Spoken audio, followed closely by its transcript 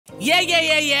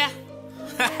Yeah.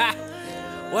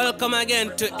 Welcome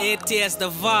again to ATS The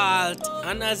Vault.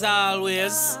 And as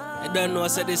always, I don't know,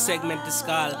 so this segment is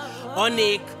called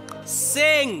Onique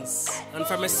Sings. And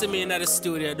from a semi in the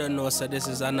studio, I don't know, so this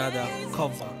is another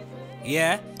cover.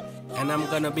 Yeah? And I'm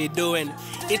gonna be doing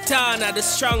Itana, the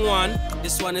strong one.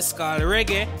 This one is called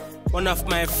Reggae. One of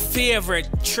my favorite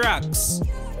tracks.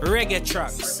 Reggae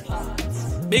tracks.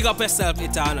 Big up yourself,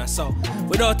 Itana. So,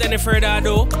 without any further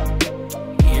ado,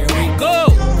 here we go.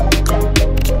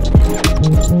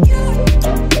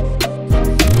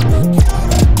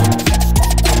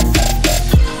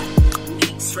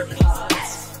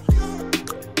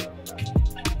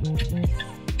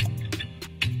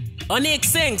 Onique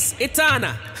sings,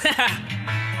 Itana.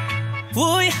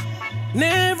 Boy,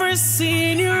 never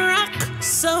seen you rock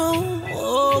so.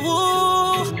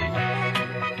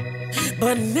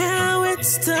 But now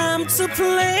it's time to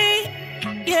play,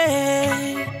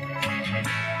 yeah.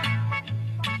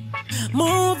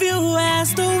 Move you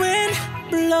as the wind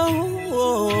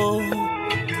blows.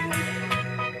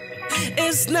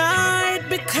 As night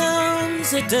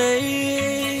becomes a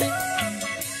day.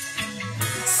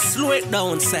 Slow it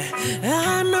down, say.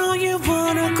 I know you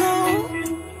wanna go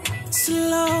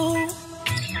slow.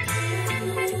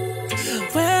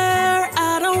 Where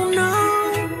I don't know.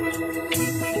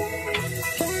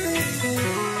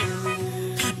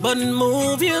 But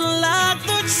move you like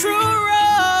the true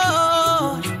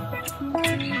road.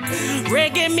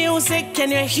 Reggae music,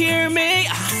 can you hear me?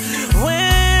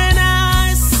 When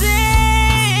I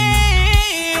sing,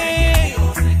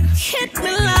 hit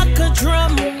me like a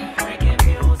drum.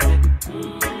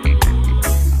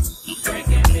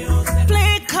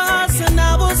 Play cards and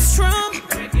I will strum.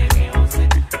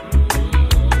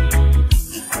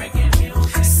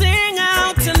 Sing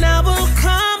out and I will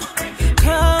come.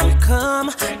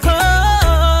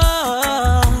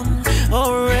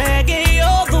 Oh, reggae,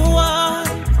 you're the one.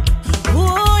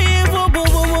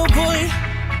 Boy.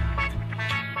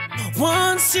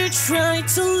 Once you try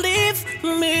to leave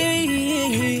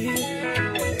me,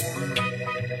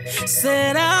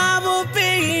 said I will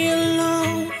be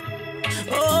alone.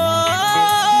 Oh,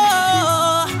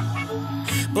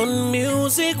 but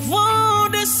music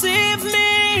won't deceive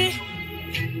me.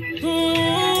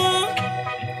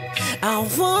 I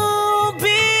won't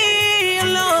be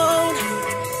alone.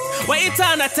 Wait,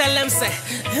 Itana, tell them, say,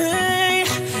 hey,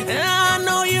 I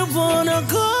know you wanna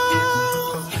go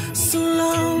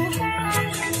slow.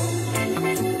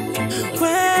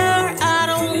 Where I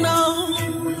don't know.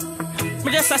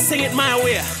 But just I sing it my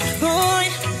way. Boy,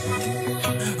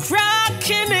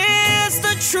 rockin' is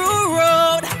the true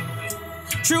road.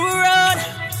 True road.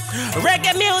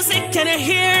 Reggae music, can you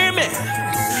hear me?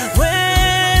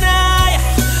 When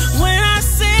I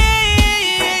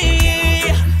sing,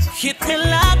 hit me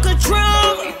like a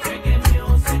drum.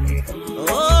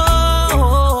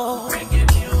 Oh,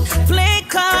 play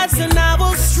cards and I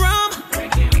will strum.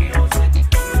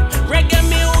 Reggae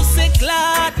music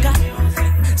like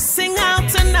sing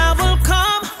out and I will come.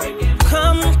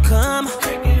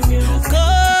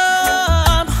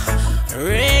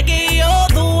 Reggae, you're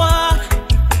the one.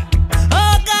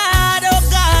 Oh God.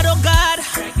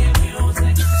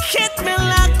 Hit me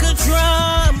like a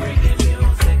drum.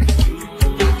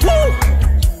 Woo.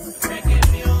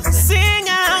 Sing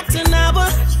out and I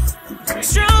will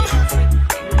strum.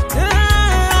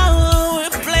 Oh,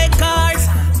 play cards.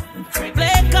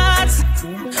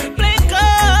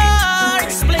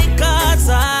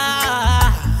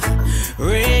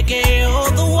 Reggae,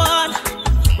 you're the one.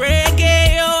 Reggae,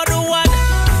 you're the one.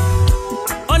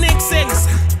 Onique sings.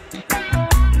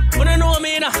 You don't know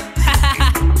me, no?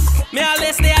 Me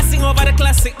always there sing over the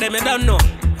classic, them you don't know.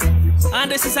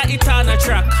 And this is a Itana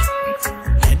track.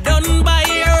 Done by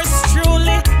yours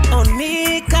truly,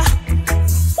 Onique.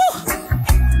 Woo.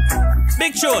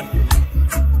 Big tune.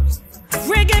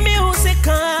 Reggae music,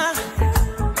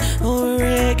 oh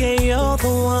reggae, you're the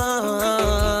one.